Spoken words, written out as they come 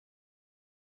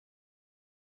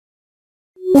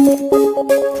Again,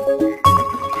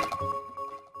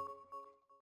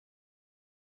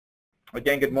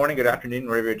 good morning, good afternoon,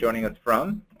 wherever you're joining us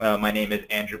from. My name is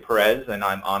Andrew Perez, and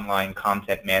I'm Online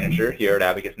Content Manager here at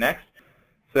Abacus Next.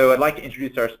 So I'd like to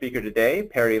introduce our speaker today,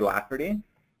 Perry Lafferty.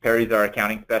 Perry's our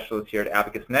accounting specialist here at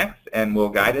Abacus Next, and will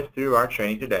guide us through our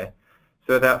training today.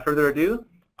 So without further ado,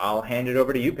 I'll hand it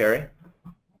over to you, Perry.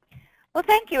 Well,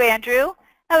 thank you, Andrew.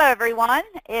 Hello, everyone.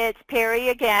 It's Perry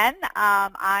again.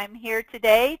 I'm here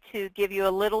today to give you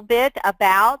a little bit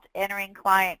about entering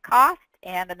client costs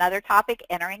and another topic,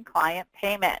 entering client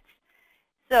payments.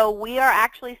 So we are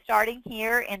actually starting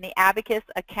here in the Abacus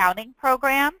accounting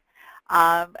program.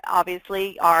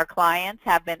 Obviously, our clients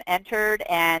have been entered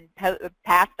and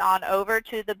passed on over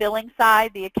to the billing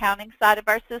side, the accounting side of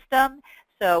our system.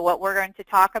 So what we're going to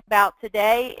talk about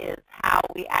today is how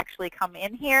we actually come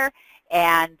in here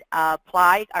and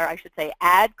apply, or I should say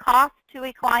add costs to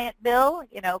a client bill,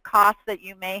 costs that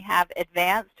you may have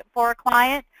advanced for a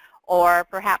client, or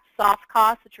perhaps soft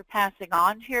costs that you're passing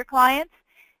on to your clients.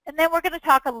 And then we're going to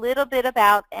talk a little bit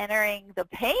about entering the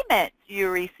payments you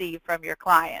receive from your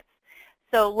clients.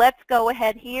 So let's go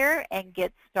ahead here and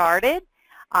get started.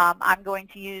 I'm going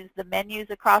to use the menus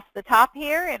across the top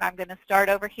here, and I'm going to start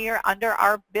over here under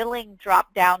our billing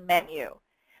drop-down menu.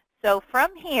 So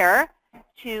from here,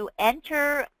 to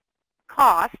enter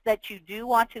costs that you do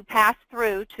want to pass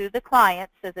through to the client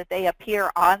so that they appear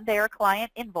on their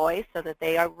client invoice so that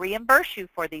they reimburse you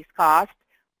for these costs,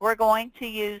 we're going to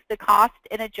use the cost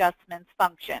and adjustments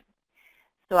function.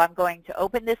 So I'm going to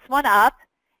open this one up,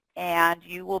 and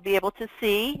you will be able to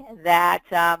see that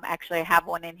actually I have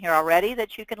one in here already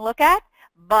that you can look at,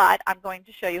 but I'm going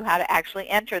to show you how to actually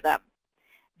enter them.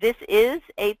 This is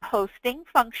a posting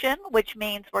function, which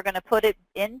means we're going to put it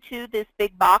into this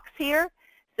big box here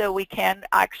so we can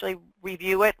actually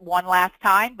review it one last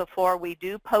time before we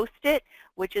do post it,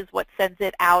 which is what sends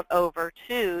it out over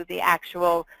to the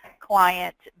actual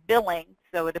client billing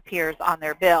so it appears on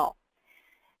their bill.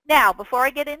 Now, before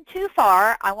I get in too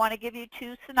far, I want to give you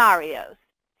two scenarios.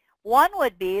 One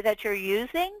would be that you're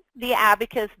using the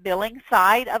Abacus billing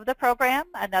side of the program.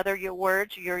 In other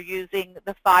words, you're using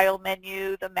the file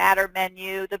menu, the matter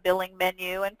menu, the billing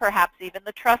menu, and perhaps even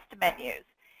the trust menus.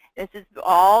 This is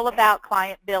all about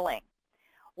client billing.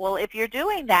 Well, if you're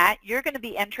doing that, you're going to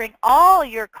be entering all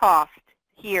your costs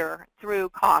here through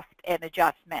cost and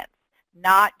adjustments,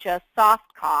 not just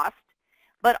soft cost,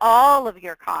 but all of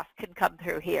your costs can come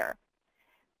through here.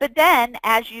 But then,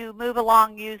 as you move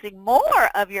along using more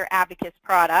of your Abacus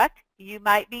product, you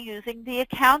might be using the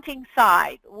accounting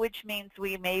side, which means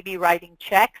we may be writing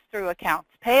checks through accounts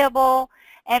payable,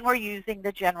 and we're using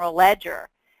the general ledger.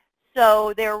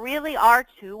 So there really are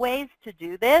two ways to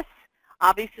do this.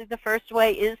 Obviously, the first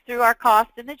way is through our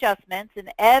cost and adjustments,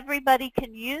 and everybody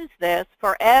can use this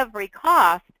for every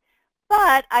cost.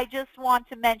 But I just want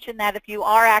to mention that if you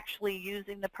are actually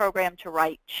using the program to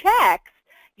write checks,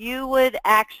 you would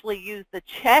actually use the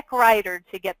check writer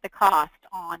to get the cost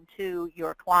onto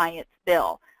your client's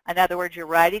bill. In other words, you're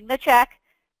writing the check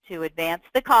to advance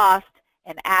the cost,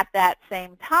 and at that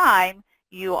same time,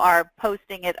 you are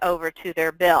posting it over to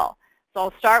their bill. So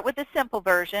I'll start with the simple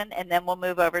version, and then we'll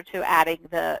move over to adding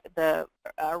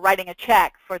writing a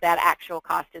check for that actual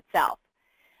cost itself.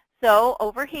 So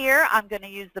over here, I'm going to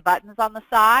use the buttons on the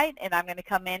side, and I'm going to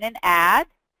come in and add.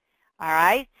 All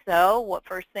right, so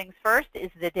first things first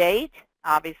is the date.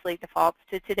 Obviously, it defaults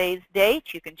to today's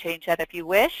date. You can change that if you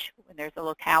wish. There's a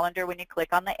little calendar when you click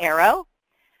on the arrow.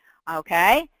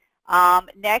 Okay.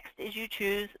 Next is you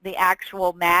choose the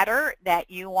actual matter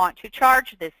that you want to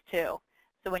charge this to.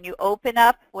 So when you open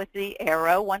up with the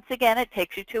arrow, once again, it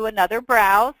takes you to another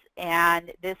browse,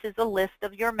 and this is a list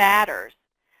of your matters.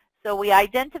 So we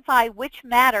identify which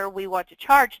matter we want to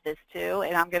charge this to,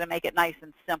 and I'm going to make it nice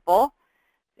and simple.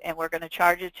 And we're going to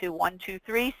charge it to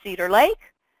 123 Cedar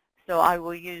Lake. So I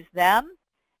will use them,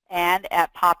 and it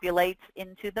populates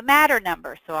into the matter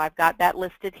number. So I've got that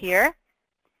listed here.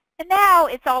 And now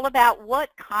it's all about what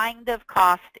kind of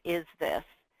cost is this.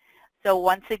 So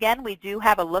once again, we do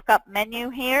have a lookup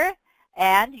menu here,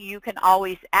 and you can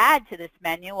always add to this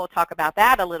menu. We'll talk about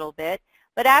that a little bit.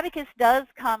 But Abacus does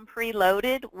come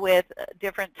preloaded with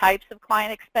different types of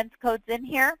client expense codes in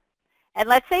here. And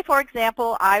let's say, for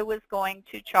example, I was going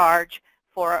to charge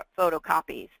for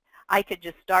photocopies. I could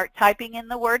just start typing in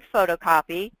the word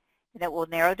photocopy, and it will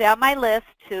narrow down my list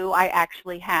to I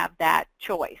actually have that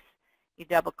choice. You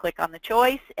double click on the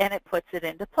choice, and it puts it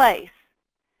into place.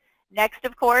 Next,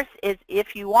 of course, is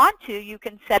if you want to, you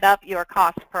can set up your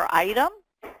cost per item.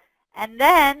 And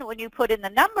then when you put in the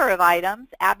number of items,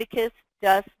 Abacus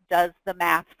just does the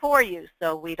math for you,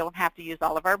 so we don't have to use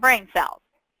all of our brain cells.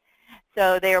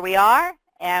 So there we are,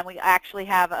 and we actually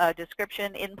have a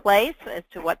description in place as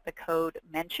to what the code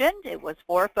mentioned. It was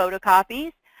for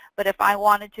photocopies, but if I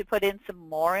wanted to put in some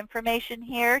more information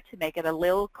here to make it a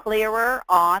little clearer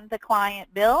on the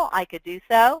client bill, I could do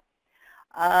so.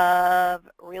 Of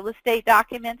real estate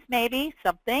documents maybe,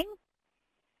 something.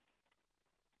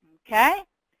 Okay.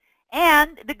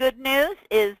 And the good news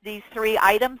is these 3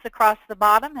 items across the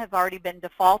bottom have already been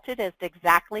defaulted as to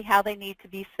exactly how they need to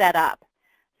be set up.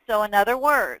 So in other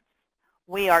words,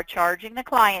 we are charging the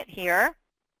client here.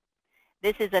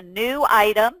 This is a new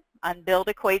item. Unbilled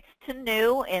equates to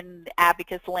new in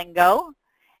Abacus lingo.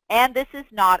 And this is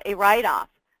not a write-off.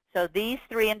 So these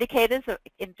 3 indicators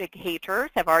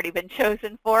have already been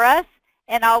chosen for us.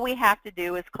 And all we have to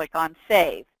do is click on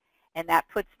Save. And that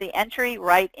puts the entry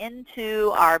right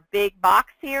into our big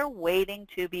box here waiting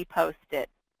to be posted.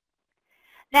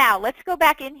 Now, let's go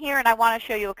back in here, and I want to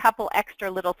show you a couple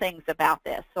extra little things about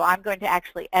this. So I'm going to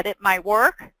actually edit my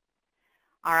work.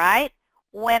 All right.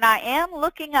 When I am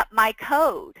looking up my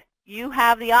code, you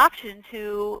have the option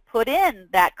to put in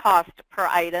that cost per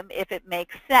item if it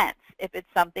makes sense, if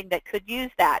it's something that could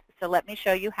use that. So let me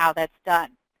show you how that's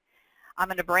done. I'm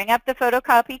going to bring up the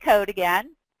photocopy code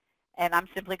again, and I'm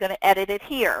simply going to edit it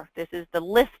here. This is the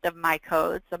list of my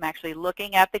codes. I'm actually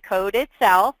looking at the code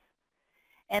itself.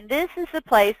 And this is the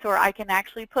place where I can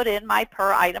actually put in my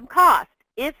per item cost,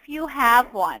 if you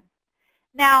have one.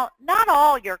 Now, not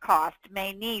all your costs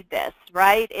may need this,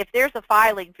 right? If there's a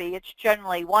filing fee, it's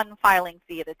generally 1 filing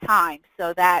fee at a time,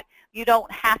 so that you don't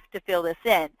have to fill this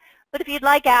in. But if you'd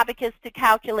like Abacus to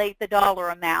calculate the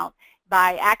dollar amount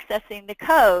by accessing the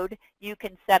code, you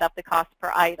can set up the cost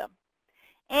per item.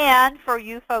 And for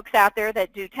you folks out there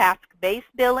that do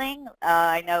task-based billing,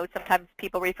 I know sometimes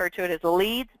people refer to it as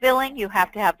leads billing. You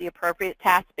have to have the appropriate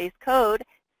task-based code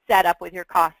set up with your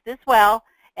cost as well.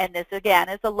 And this, again,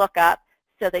 is a lookup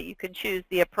so that you can choose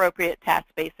the appropriate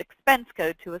task-based expense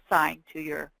code to assign to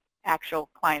your actual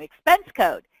client expense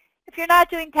code. If you're not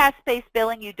doing task-based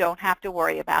billing, you don't have to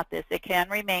worry about this. It can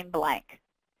remain blank.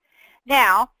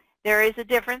 Now, there is a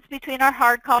difference between our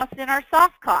hard cost and our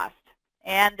soft cost.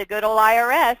 And the good old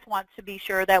IRS wants to be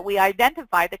sure that we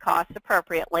identify the costs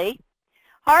appropriately.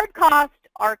 Hard costs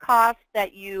are costs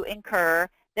that you incur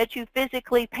that you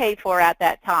physically pay for at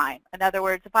that time. In other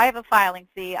words, if I have a filing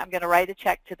fee, I'm going to write a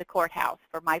check to the courthouse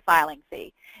for my filing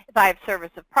fee. If I have service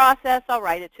of process, I'll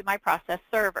write it to my process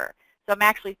server. So I'm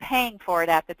actually paying for it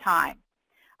at the time.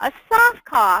 A soft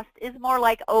cost is more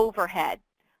like overhead.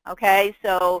 Okay,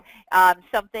 so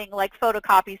something like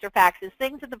photocopies or faxes,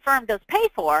 things that the firm does pay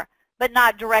for, but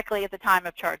not directly at the time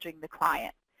of charging the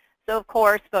client. So, of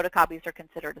course, photocopies are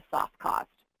considered a soft cost.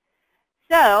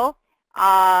 So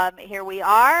here we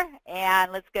are,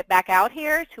 and let's get back out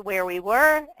here to where we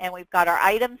were, and we've got our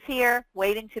items here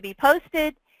waiting to be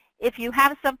posted. If you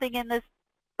have something in this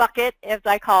bucket, as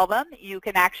I call them, you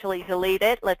can actually delete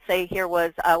it. Let's say here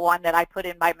was one that I put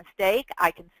in by mistake.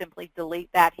 I can simply delete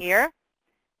that here,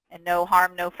 and no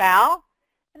harm, no foul.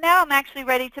 And now I'm actually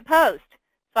ready to post.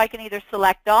 So I can either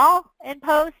select all and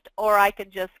post, or I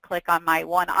can just click on my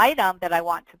one item that I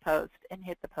want to post and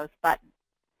hit the post button.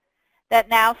 That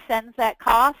now sends that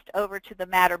cost over to the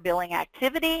matter billing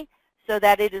activity so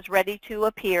that it is ready to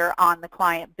appear on the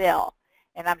client bill.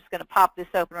 And I'm just going to pop this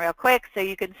open real quick so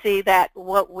you can see that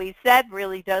what we said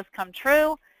really does come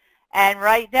true. And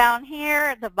right down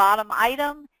here, the bottom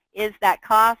item is that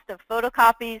cost of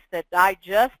photocopies that I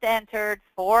just entered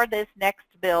for this next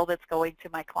bill that's going to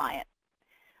my client.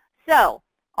 So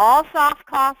all soft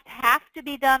costs have to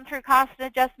be done through cost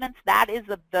adjustments. That is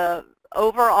the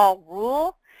overall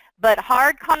rule. But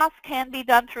hard costs can be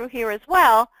done through here as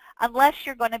well, unless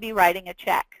you're going to be writing a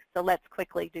check. So let's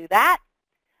quickly do that.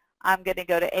 I'm going to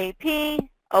go to AP,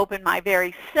 open my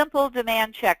very simple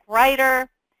demand check writer,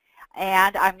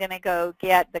 and I'm going to go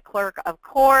get the clerk of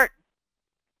court,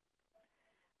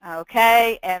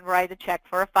 okay, and write a check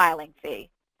for a filing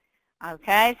fee.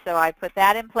 Okay, so I put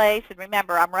that in place, and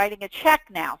remember, I'm writing a check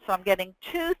now, so I'm getting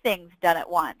 2 things done at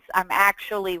once. I'm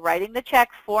actually writing the check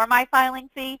for my filing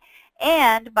fee,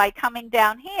 and by coming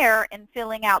down here and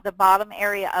filling out the bottom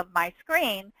area of my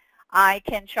screen, I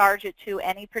can charge it to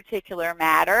any particular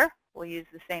matter. We'll use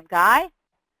the same guy.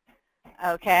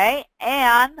 Okay,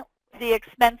 and the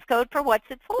expense code for what's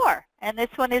it for. And this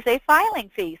one is a filing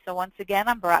fee. So once again,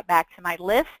 I'm brought back to my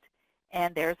list,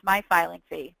 and there's my filing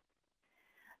fee.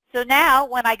 So now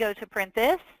when I go to print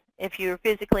this, if you're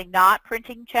physically not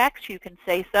printing checks, you can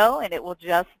say so, and it will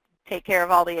just take care of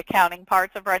all the accounting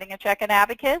parts of writing a check in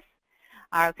Abacus.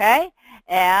 Okay,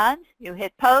 and you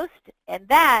hit post, and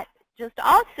that just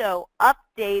also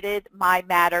updated my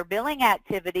matter billing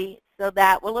activity So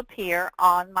that will appear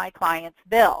on my client's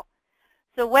bill.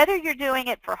 So whether you're doing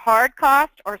it for hard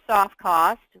cost or soft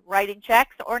cost, writing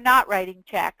checks or not writing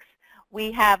checks,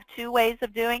 we have two ways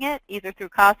of doing it, either through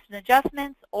cost and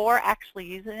adjustments or actually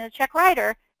using a check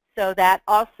writer, so that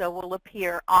also will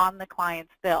appear on the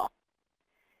client's bill.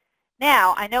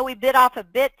 Now, I know we bit off a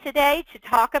bit today to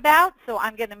talk about, so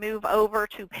I'm going to move over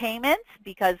to payments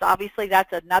because obviously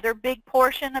that's another big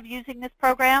portion of using this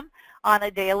program on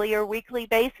a daily or weekly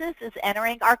basis is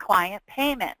entering our client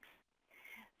payments.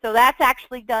 So that's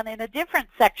actually done in a different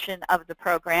section of the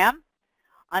program.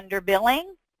 Under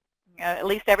billing, at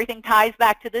least everything ties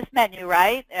back to this menu,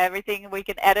 right? Everything, we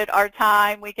can edit our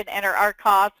time, we can enter our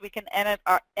costs, we can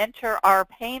enter our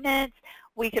payments,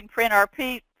 we can print our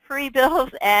pre-bills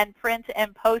and print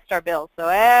and post our bills. So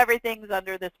everything's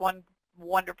under this one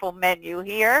wonderful menu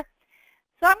here.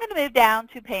 So I'm going to move down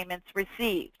to payments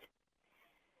received.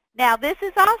 Now this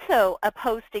is also a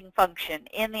posting function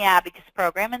in the Abacus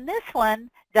program, and this one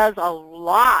does a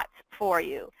lot for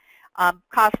you.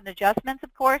 Cost and adjustments,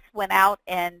 of course, went out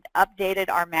and updated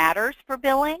our matters for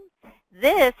billing.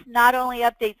 This not only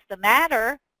updates the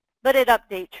matter, but it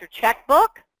updates your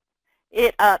checkbook,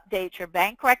 it updates your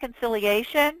bank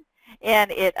reconciliation,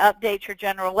 and it updates your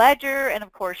general ledger, and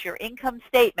of course your income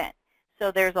statement.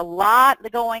 So there's a lot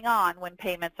going on when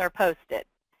payments are posted.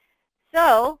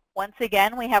 So once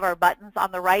again, we have our buttons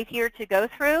on the right here to go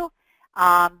through.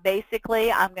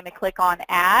 Basically, I'm going to click on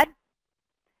Add.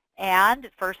 And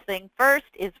first thing first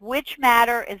is which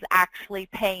matter is actually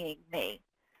paying me.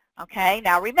 Okay,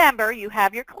 now remember, you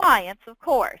have your clients, of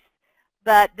course.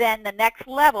 But then the next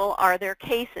level are their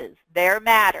cases, their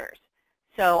matters.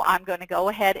 So I'm going to go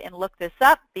ahead and look this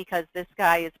up because this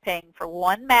guy is paying for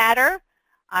one matter.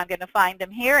 I'm going to find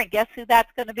him here, and guess who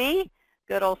that's going to be?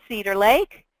 Good old Cedar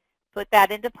Lake. Put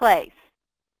that into place.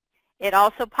 It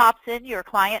also pops in your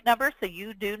client number, so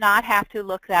you do not have to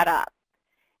look that up.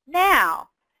 Now,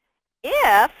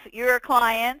 if your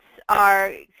clients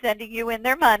are sending you in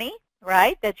their money,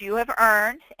 right, that you have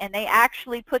earned, and they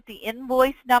actually put the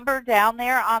invoice number down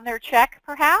there on their check,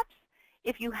 perhaps,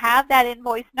 if you have that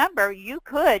invoice number, you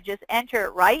could just enter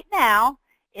it right now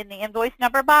in the invoice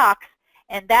number box,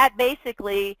 and that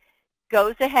basically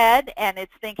goes ahead and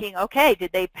it's thinking, okay, did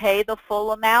they pay the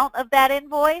full amount of that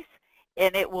invoice?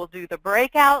 And it will do the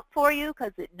breakout for you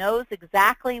because it knows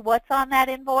exactly what's on that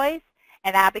invoice.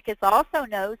 And Abacus also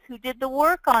knows who did the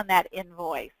work on that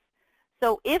invoice.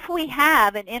 So if we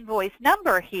have an invoice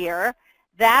number here,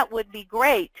 that would be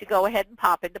great to go ahead and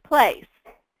pop into place.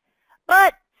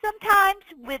 But sometimes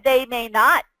they may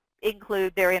not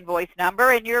include their invoice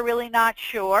number and you're really not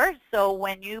sure. So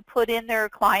when you put in their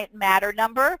client matter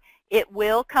number, it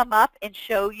will come up and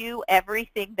show you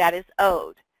everything that is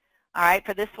owed. All right,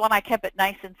 for this one I kept it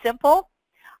nice and simple.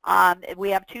 We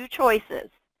have two choices.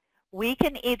 We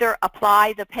can either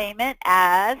apply the payment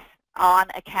as on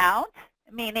account,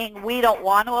 meaning we don't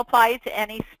want to apply it to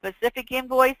any specific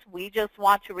invoice. We just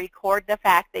want to record the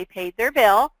fact they paid their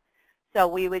bill. So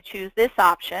we would choose this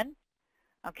option,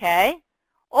 okay?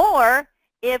 Or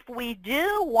if we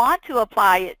do want to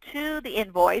apply it to the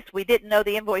invoice, we didn't know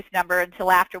the invoice number until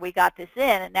after we got this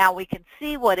in, and now we can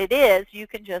see what it is, you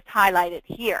can just highlight it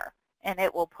here, and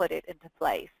it will put it into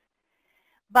place.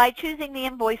 By choosing the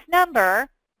invoice number,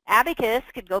 Abacus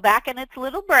can go back in its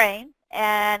little brain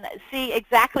and see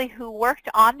exactly who worked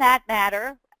on that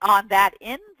matter, on that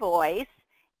invoice,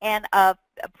 and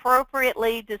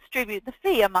appropriately distribute the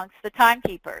fee amongst the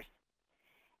timekeepers.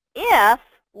 If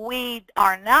we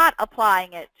are not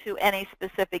applying it to any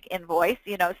specific invoice,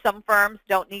 you know, some firms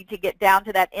don't need to get down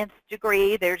to that nth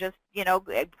degree, they're just, you know,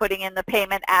 putting in the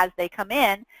payment as they come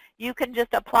in, you can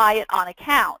just apply it on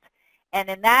account. And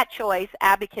in that choice,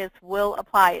 Abacus will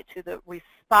apply it to the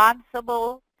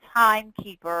responsible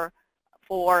timekeeper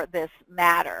for this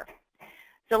matter.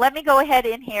 So let me go ahead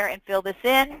in here and fill this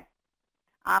in.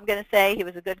 I'm going to say he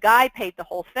was a good guy, paid the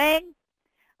whole thing,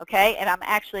 okay, and I'm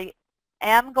actually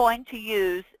going to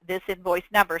use this invoice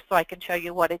number so I can show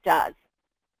you what it does.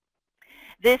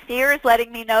 This here is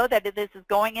letting me know that this is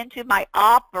going into my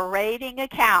operating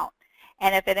account.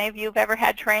 And if any of you have ever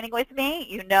had training with me,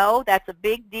 you know that's a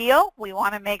big deal. We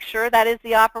want to make sure that is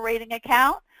the operating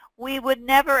account. We would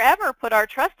never, ever put our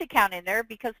trust account in there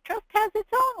because trust has its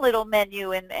own little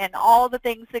menu and all the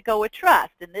things that go with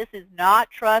trust. And this is not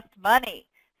trust money.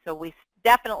 So we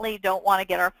definitely don't want to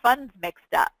get our funds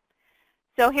mixed up.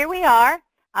 So here we are.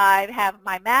 I have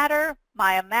my matter,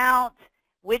 my amount,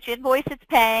 which invoice it's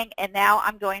paying, and now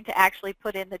I'm going to actually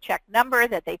put in the check number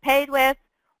that they paid with,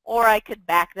 or I could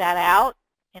back that out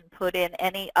and put in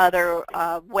any other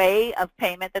way of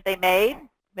payment that they made.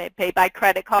 Pay by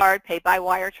credit card, pay by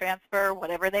wire transfer,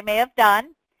 whatever they may have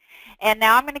done. And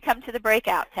now I'm going to come to the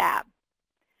Breakout tab.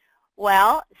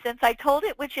 Well, since I told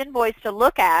it which invoice to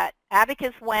look at,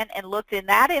 Abacus went and looked in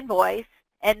that invoice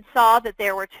and saw that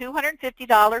there were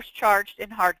 $250 charged in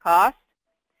hard costs,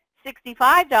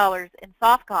 $65 in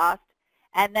soft cost,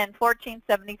 and then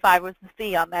 $14.75 was the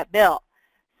fee on that bill.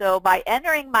 So by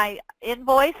entering my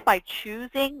invoice, by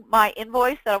choosing my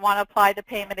invoice that I want to apply the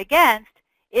payment against,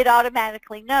 it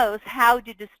automatically knows how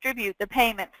to distribute the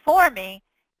payment for me,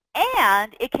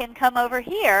 and it can come over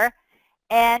here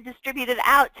and distribute it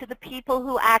out to the people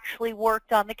who actually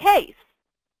worked on the case.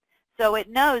 So it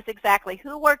knows exactly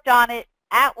who worked on it,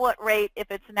 at what rate if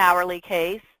it's an hourly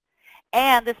case,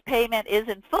 and this payment is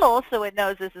in full, so it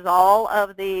knows this is all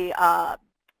of the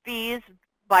fees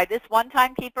by this one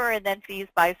timekeeper and then fees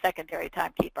by a secondary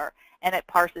timekeeper, and it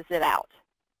parses it out.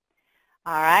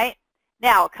 All right.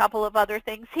 Now, a couple of other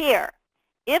things here.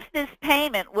 If this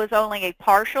payment was only a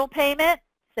partial payment,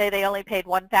 say they only paid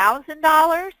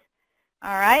 $1,000,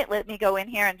 all right, let me go in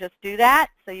here and just do that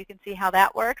so you can see how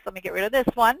that works. Let me get rid of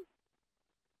this one.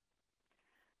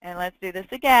 And let's do this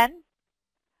again.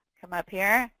 Come up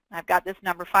here. I've got this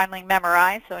number finally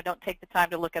memorized, so I don't take the time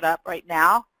to look it up right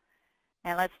now.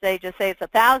 And let's say, just say it's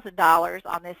 $1,000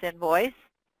 on this invoice.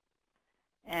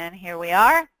 And here we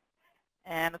are.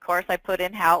 And of course I put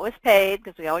in how it was paid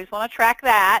because we always want to track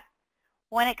that.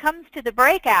 When it comes to the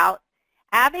breakout,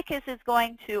 Abacus is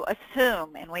going to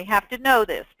assume, and we have to know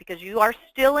this because you are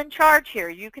still in charge here.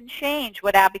 You can change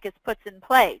what Abacus puts in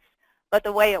place. But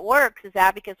the way it works is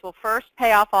Abacus will first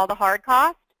pay off all the hard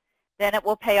costs, then it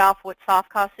will pay off what soft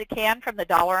costs it can from the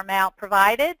dollar amount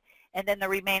provided, and then the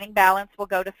remaining balance will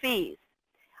go to fees.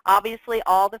 Obviously,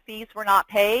 all the fees were not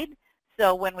paid,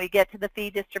 so when we get to the fee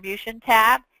distribution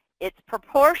tab, it's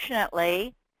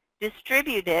proportionately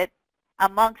distributed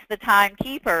amongst the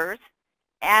timekeepers,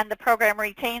 and the program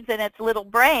retains in its little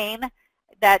brain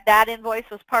that that invoice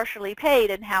was partially paid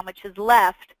and how much is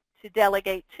left to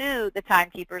delegate to the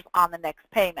timekeepers on the next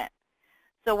payment.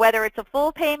 So whether it's a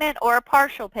full payment or a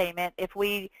partial payment, if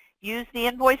we use the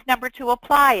invoice number to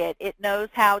apply it, it knows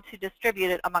how to distribute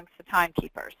it amongst the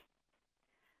timekeepers.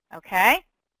 Okay?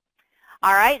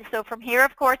 All right, so from here,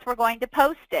 of course, we're going to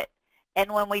post it.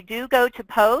 And when we do go to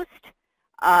post,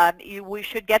 we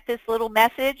should get this little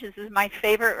message. This is my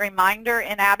favorite reminder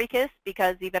in Abacus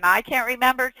because even I can't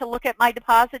remember to look at my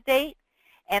deposit date.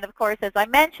 And of course, as I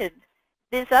mentioned,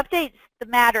 this updates the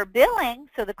matter billing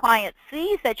so the client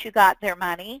sees that you got their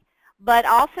money, but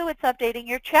also it's updating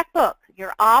your checkbook,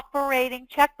 your operating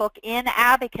checkbook in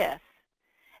Abacus.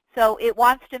 So it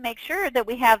wants to make sure that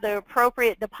we have the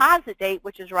appropriate deposit date,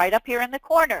 which is right up here in the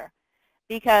corner.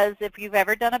 Because if you've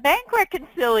ever done a bank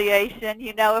reconciliation,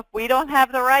 you know if we don't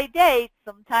have the right date,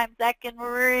 sometimes that can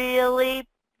really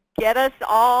get us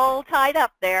all tied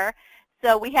up there.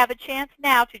 So we have a chance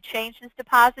now to change this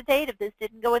deposit date. If this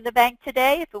didn't go in the bank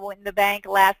today, if it went in the bank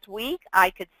last week, I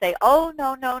could say, oh,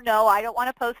 no, no, no, I don't want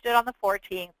to post it on the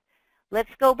 14th. Let's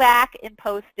go back and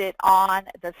post it on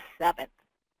the 7th.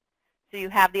 So you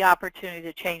have the opportunity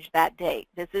to change that date.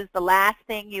 This is the last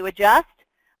thing you adjust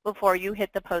before you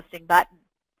hit the posting button.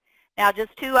 Now,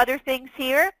 just two other things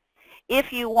here.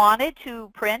 If you wanted to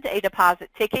print a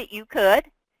deposit ticket, you could.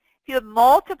 If you have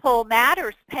multiple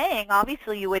matters paying,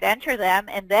 obviously you would enter them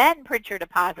and then print your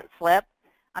deposit slip.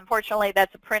 Unfortunately,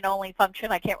 that's a print-only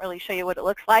function. I can't really show you what it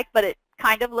looks like, but it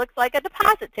kind of looks like a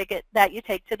deposit ticket that you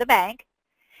take to the bank.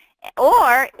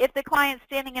 Or if the client's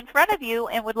standing in front of you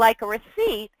and would like a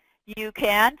receipt, you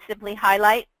can simply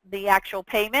highlight the actual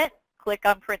payment, click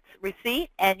on Print Receipt,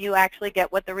 and you actually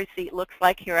get what the receipt looks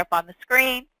like here up on the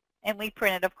screen. And we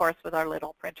print it, of course, with our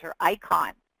little printer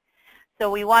icon. So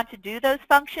we want to do those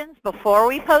functions before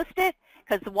we post it,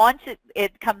 because once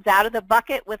it comes out of the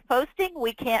bucket with posting,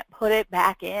 we can't put it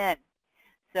back in.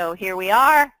 So here we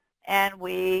are, and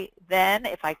we then,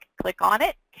 if I click on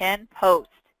it, can post.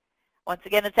 Once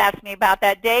again, it's asking me about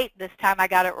that date. This time I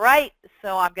got it right,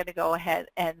 so I'm going to go ahead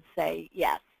and say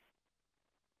yes.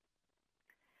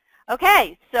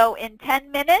 Okay, so in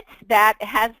 10 minutes, that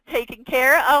has taken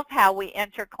care of how we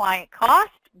enter client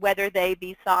costs, whether they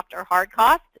be soft or hard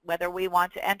costs, whether we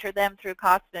want to enter them through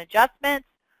cost and adjustments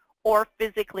or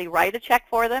physically write a check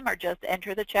for them or just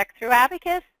enter the check through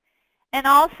Abacus, and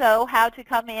also how to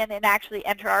come in and actually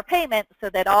enter our payment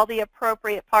so that all the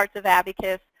appropriate parts of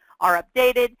Abacus are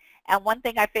updated. And one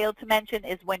thing I failed to mention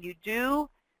is when you do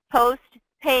post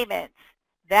payments,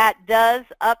 that does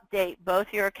update both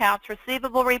your accounts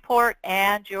receivable report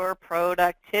and your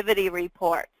productivity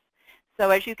reports. So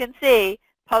as you can see,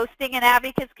 posting in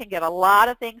Abacus can get a lot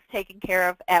of things taken care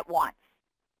of at once.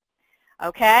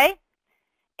 Okay?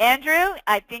 Andrew,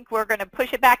 I think we're going to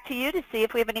push it back to you to see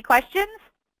if we have any questions.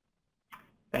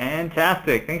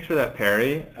 Fantastic. Thanks for that,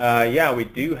 Perry. Yeah, we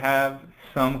do have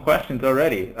some questions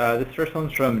already. This first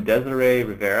one's from Desiree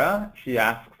Rivera. She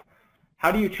asks,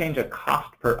 how do you change a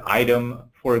cost per item,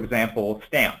 for example,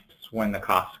 stamps, when the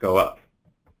costs go up?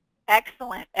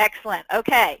 Excellent, excellent.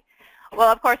 Okay.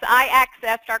 Well, of course, I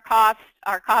accessed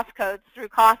our cost codes through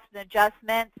cost and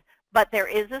adjustments, but there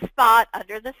is a spot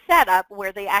under the setup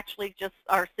where they actually just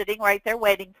are sitting right there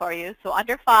waiting for you. So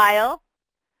under File,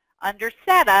 under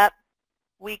Setup,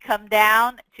 we come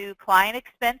down to Client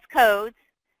Expense Codes,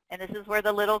 and this is where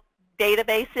the little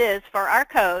database is for our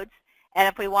codes. And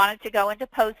if we wanted to go into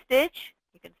postage,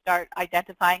 you can start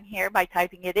identifying here by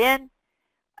typing it in.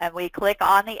 And we click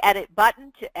on the Edit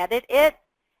button to edit it.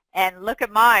 And look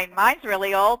at mine. Mine's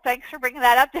really old. Thanks for bringing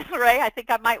that up, Desiree. I think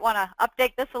I might want to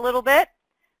update this a little bit.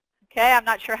 Okay, I'm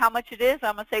not sure how much it is.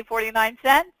 I'm going to say 49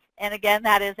 cents. And again,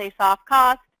 that is a soft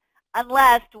cost,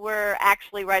 unless we're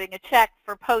actually writing a check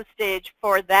for postage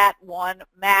for that one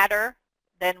matter.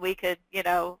 Then we could,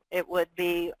 it would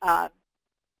be a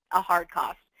hard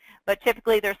cost. But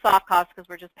typically they're soft costs because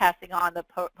we're just passing on the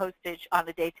postage on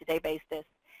a day-to-day basis.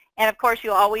 And of course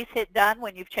you always hit done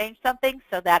when you've changed something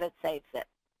so that it saves it.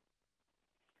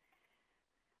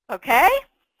 Okay?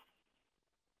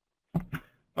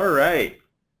 All right.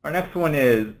 Our next one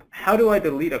is, how do I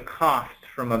delete a cost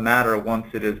from a matter once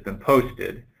it has been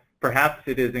posted? Perhaps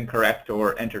it is incorrect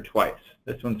or enter twice.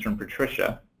 This one's from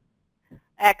Patricia.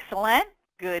 Excellent.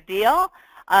 Good deal.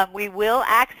 We will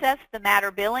access the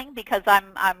matter billing because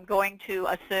I'm going to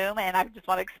assume, and I just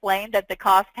want to explain that the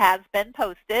cost has been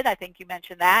posted. I think you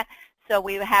mentioned that. So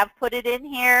we have put it in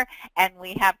here, and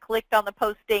we have clicked on the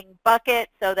posting bucket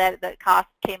so that the cost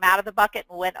came out of the bucket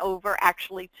and went over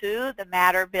actually to the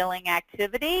matter billing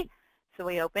activity. So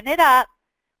we open it up.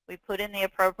 We put in the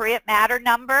appropriate matter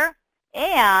number,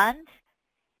 and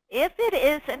if it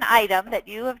is an item that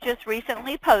you have just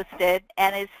recently posted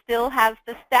and it still has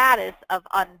the status of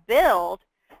unbilled,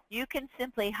 you can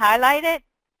simply highlight it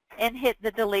and hit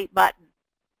the delete button.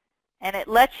 And it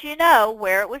lets you know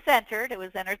where it was entered. It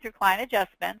was entered through client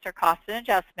adjustments or cost and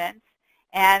adjustments,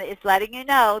 and it's letting you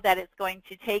know that it's going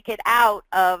to take it out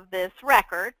of this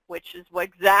record, which is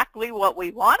exactly what we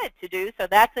want it to do, so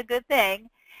that's a good thing.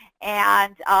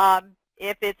 And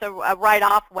if it's a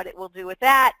write-off, what it will do with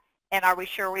that. And are we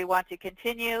sure we want to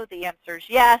continue? The answer is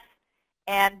yes.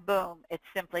 And boom, it's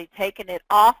simply taken it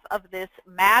off of this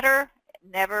matter,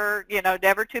 never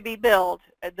to be billed,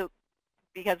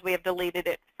 because we have deleted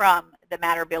it from the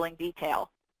matter billing detail.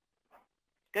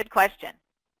 Good question.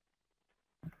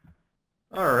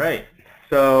 All right.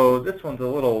 So this one's a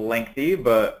little lengthy,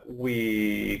 but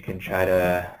we can try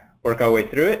to work our way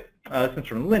through it. This one's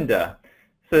from Linda.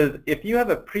 It says, if you have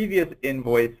a previous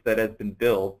invoice that has been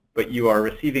billed, but you are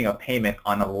receiving a payment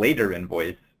on a later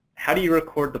invoice, how do you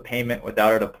record the payment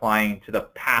without it applying to the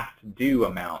past due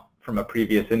amount from a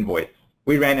previous invoice?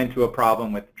 We ran into a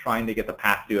problem with trying to get the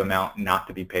past due amount not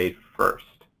to be paid first.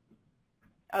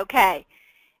 Okay.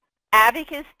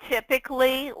 Abacus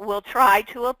typically will try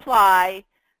to apply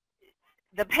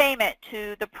the payment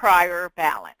to the prior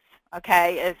balance.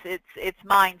 Okay, it's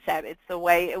mindset. It's the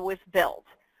way it was built.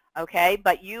 Okay,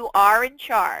 but you are in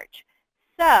charge.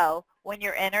 So when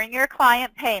you're entering your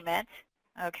client payment,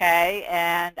 okay,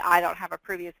 and I don't have a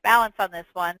previous balance on this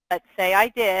one, but say I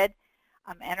did,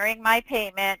 I'm entering my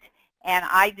payment, and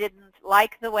I didn't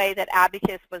like the way that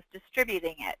Abacus was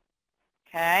distributing it,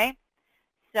 okay?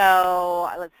 So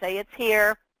let's say it's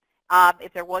here.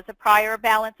 If there was a prior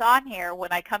balance on here,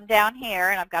 when I come down here,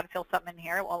 and I've got to fill something in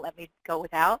here, it won't let me go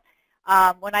without.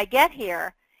 When I get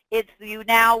here, you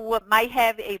now might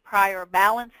have a prior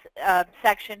balance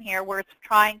section here where it's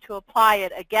trying to apply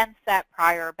it against that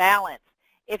prior balance.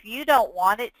 If you don't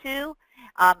want it to,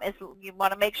 you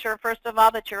want to make sure, first of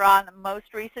all, that you're on the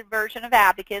most recent version of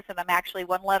Abacus, and I'm actually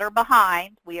one letter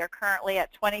behind. We are currently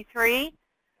at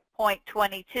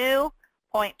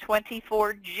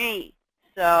 23.22.24G.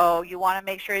 So you want to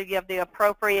make sure you have the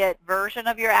appropriate version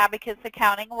of your Abacus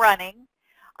accounting running,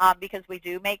 because we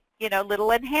do make,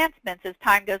 little enhancements as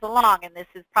time goes along, and this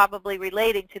is probably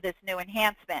relating to this new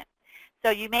enhancement.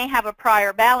 So you may have a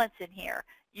prior balance in here.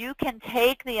 You can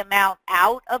take the amount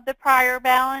out of the prior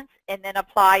balance and then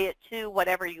apply it to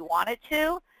whatever you want it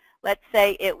to. Let's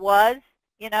say it was,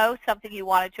 something you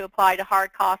wanted to apply to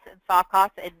hard costs and soft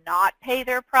costs and not pay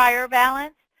their prior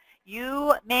balance.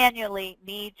 You manually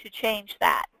need to change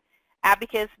that.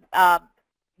 Abacus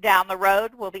down the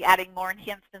road will be adding more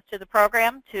enhancements to the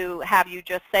program to have you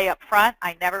just say up front,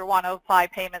 I never want to apply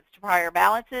payments to prior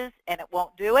balances, and it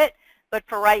won't do it. But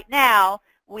for right now,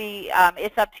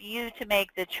 it's up to you to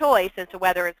make the choice as to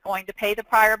whether it's going to pay the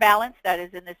prior balance that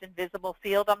is in this invisible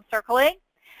field I'm circling,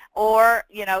 or,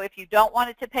 if you don't want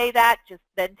it to pay that, just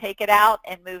then take it out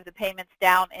and move the payments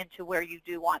down into where you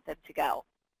do want them to go.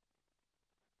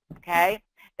 Okay?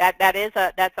 That's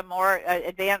a more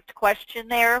advanced question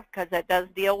there, because that does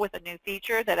deal with a new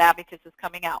feature that Abacus is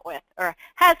coming out with, or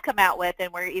has come out with,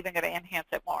 and we're even going to enhance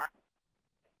it more.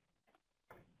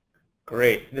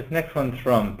 Great. This next one's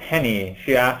from Penny.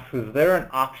 She asks, is there an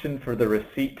option for the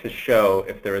receipt to show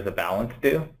if there is a balance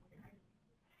due?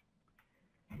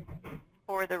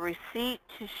 For the receipt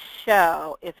to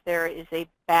show if there is a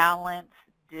balance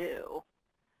due.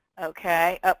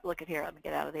 Okay. Oh, look at here. Let me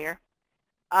get out of here.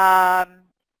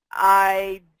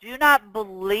 I do not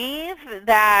believe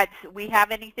that we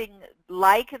have anything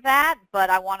like that, but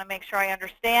I want to make sure I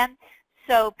understand.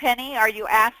 So, Penny, are you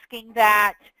asking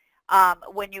that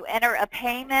when you enter a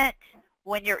payment,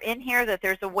 when you're in here, that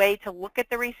there's a way to look at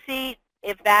the receipt?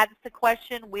 If that's the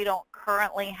question, we don't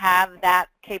currently have that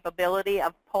capability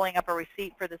of pulling up a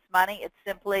receipt for this money. It's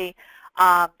simply,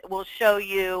 we'll show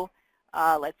you,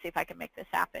 let's see if I can make this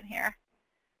happen here.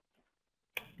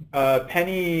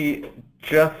 Penny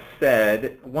just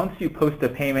said, once you post a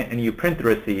payment and you print the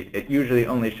receipt, it usually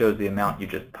only shows the amount you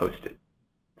just posted.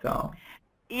 So.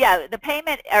 Yeah, the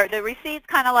payment or the receipt's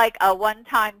kind of like a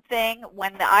one-time thing.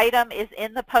 When the item is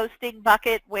in the posting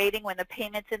bucket waiting, when the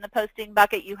payment's in the posting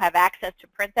bucket, you have access to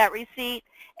print that receipt,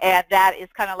 and that is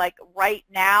kind of like right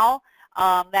now.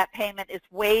 That payment is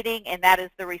waiting, and that is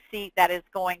the receipt that is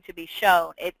going to be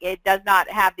shown. It does not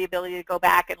have the ability to go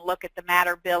back and look at the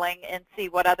matter billing and see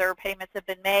what other payments have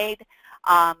been made.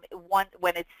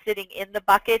 When it's sitting in the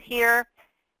bucket here,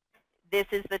 this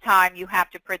is the time you have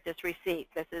to print this receipt.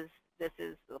 This is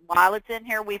while it's in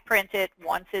here, we print it.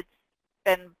 Once it's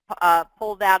been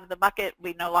pulled out of the bucket,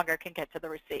 we no longer can get to the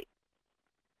receipt.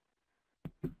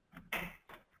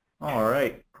 All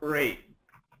right, great.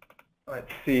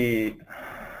 Let's see.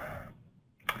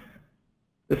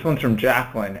 This one's from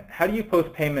Jacqueline. How do you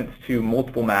post payments to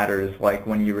multiple matters, like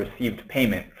when you received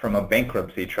payment from a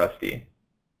bankruptcy trustee?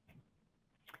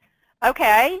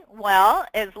 Okay, well,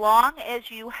 as long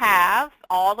as you have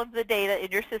all of the data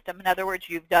in your system, in other words,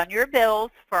 you've done your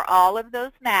bills for all of those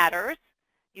matters,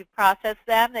 you've processed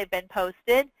them, they've been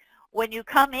posted. When you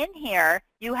come in here,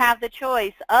 you have the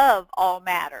choice of all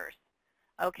matters.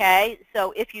 Okay,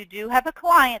 so if you do have a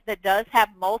client that does have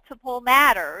multiple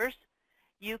matters,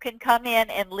 you can come in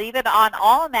and leave it on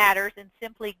all matters and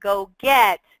simply go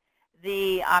get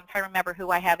the, I'm trying to remember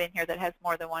who I have in here that has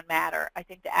more than one matter. I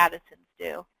think the Addisons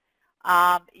do.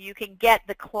 You can get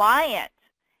the client,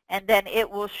 and then it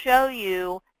will show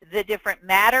you the different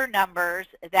matter numbers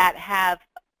that have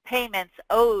payments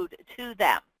owed to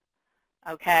them.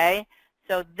 Okay,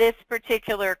 so this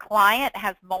particular client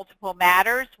has multiple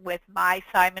matters with my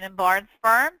Simon & Barnes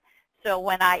firm. So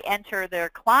when I enter their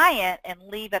client and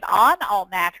leave it on all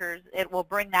matters, it will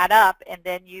bring that up, and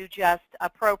then you just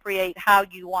appropriate how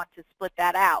you want to split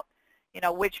that out,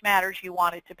 which matters you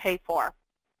wanted to pay for.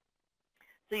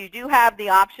 So you do have the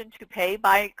option to pay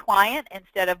by client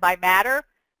instead of by matter,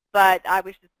 but I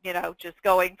was, just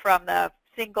going from the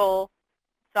single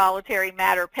solitary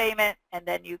matter payment, and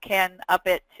then you can up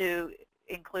it to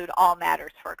include all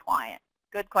matters for a client.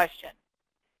 Good question.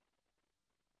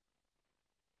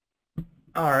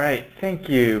 All right, thank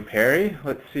you, Perry.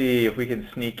 Let's see if we can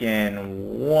sneak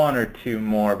in one or two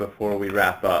more before we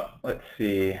wrap up. Let's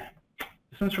see.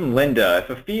 This one's from Linda. If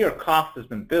a fee or cost has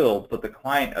been billed, but the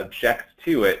client objects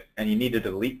to it, and you need to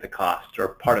delete the cost or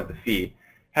part of the fee,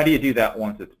 how do you do that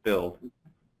once it's billed?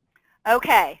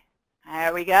 Okay,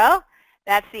 there we go.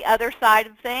 That's the other side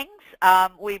of things.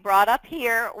 We brought up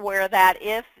here where that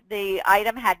if the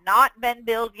item had not been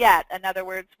billed yet, in other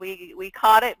words, we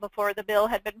caught it before the bill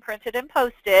had been printed and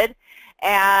posted,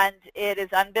 and it is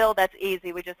unbilled, that's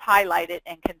easy. We just highlight it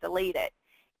and can delete it.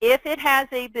 If it has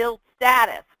a billed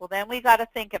status, well, then we got to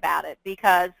think about it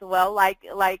because, well, like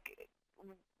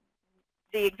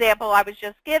the example I was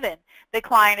just given, the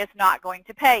client is not going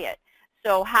to pay it.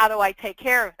 So how do I take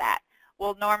care of that?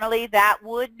 Well, normally that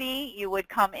would be you would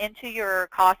come into your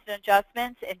cost and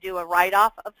adjustments and do a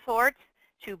write-off of sorts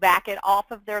to back it off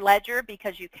of their ledger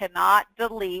because you cannot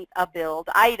delete a billed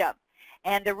item.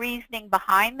 And the reasoning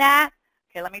behind that,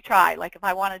 okay, let me try. Like if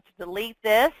I wanted to delete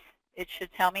this, it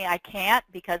should tell me I can't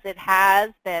because it has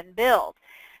been billed.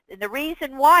 And the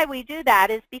reason why we do that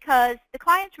is because the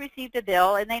clients received a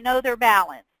bill and they know their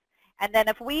balance. And then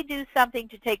if we do something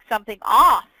to take something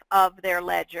off of their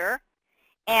ledger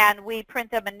and we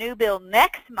print them a new bill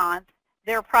next month,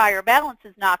 their prior balance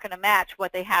is not going to match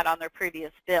what they had on their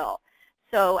previous bill.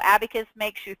 So Abacus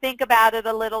makes you think about it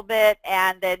a little bit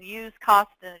and then use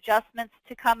costs and adjustments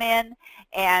to come in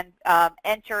and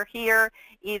enter here.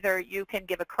 Either you can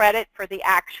give a credit for the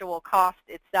actual cost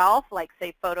itself, like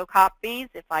say photocopies.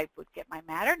 If I would get my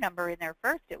matter number in there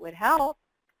first, it would help.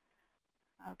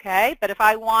 Okay, but if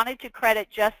I wanted to credit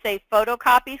just say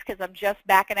photocopies, because I'm just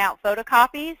backing out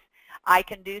photocopies, I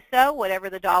can do so, whatever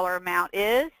the dollar amount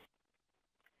is.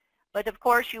 But of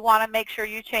course, you want to make sure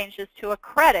you change this to a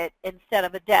credit instead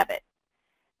of a debit.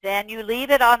 Then you leave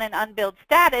it on an unbilled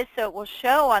status so it will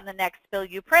show on the next bill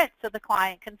you print so the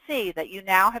client can see that you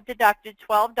now have deducted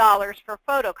 $12 for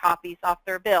photocopies off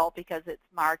their bill because it's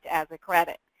marked as a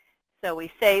credit. So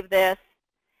we save this,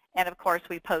 and of course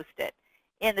we post it.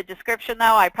 In the description,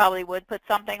 though, I probably would put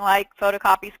something like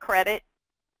photocopies credit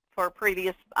for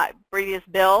previous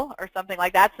bill or something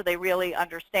like that so they really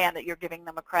understand that you're giving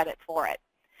them a credit for it.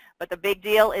 But the big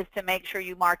deal is to make sure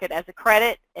you mark it as a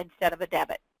credit instead of a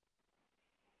debit.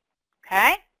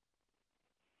 Okay?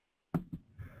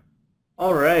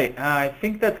 All right. I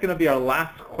think that's going to be our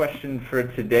last question for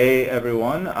today,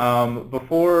 everyone.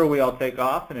 Before we all take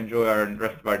off and enjoy the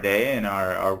rest of our day and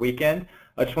our weekend,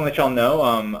 I just want to let y'all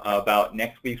know about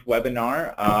next week's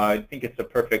webinar. I think it's a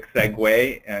perfect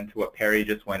segue into what Perry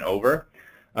just went over.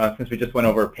 Since we just went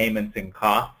over payments and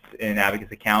costs in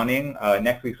Abacus Accounting,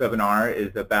 next week's webinar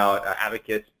is about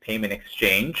Abacus Payment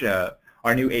Exchange,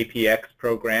 our new APX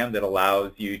program that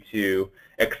allows you to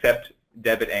accept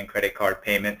debit and credit card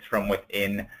payments from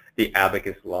within the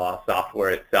Abacus Law software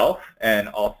itself, and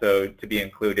also to be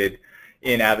included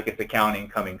in Abacus Accounting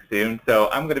coming soon. So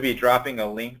I'm going to be dropping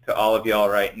a link to all of y'all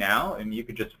right now, and you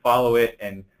could just follow it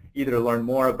and either learn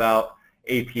more about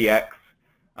APX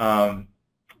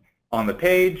on the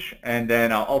page, and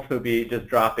then I'll also be just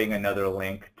dropping another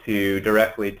link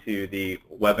directly to the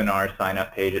webinar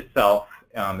sign-up page itself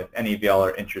if any of y'all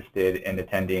are interested in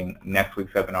attending next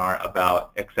week's webinar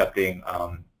about accepting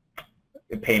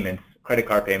payments, credit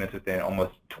card payments within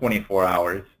almost 24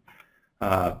 hours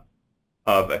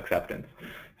of acceptance.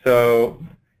 So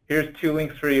here's 2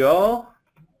 links for you all.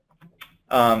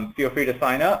 Feel free to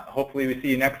sign up. Hopefully we see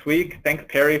you next week. Thanks,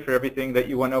 Perry, for everything that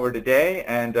you went over today,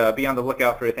 and be on the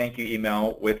lookout for a thank you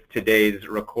email with today's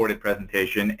recorded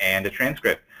presentation and a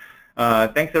transcript.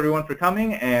 Thanks, everyone, for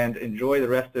coming, and enjoy the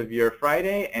rest of your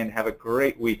Friday, and have a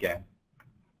great weekend.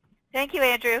 Thank you,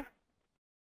 Andrew.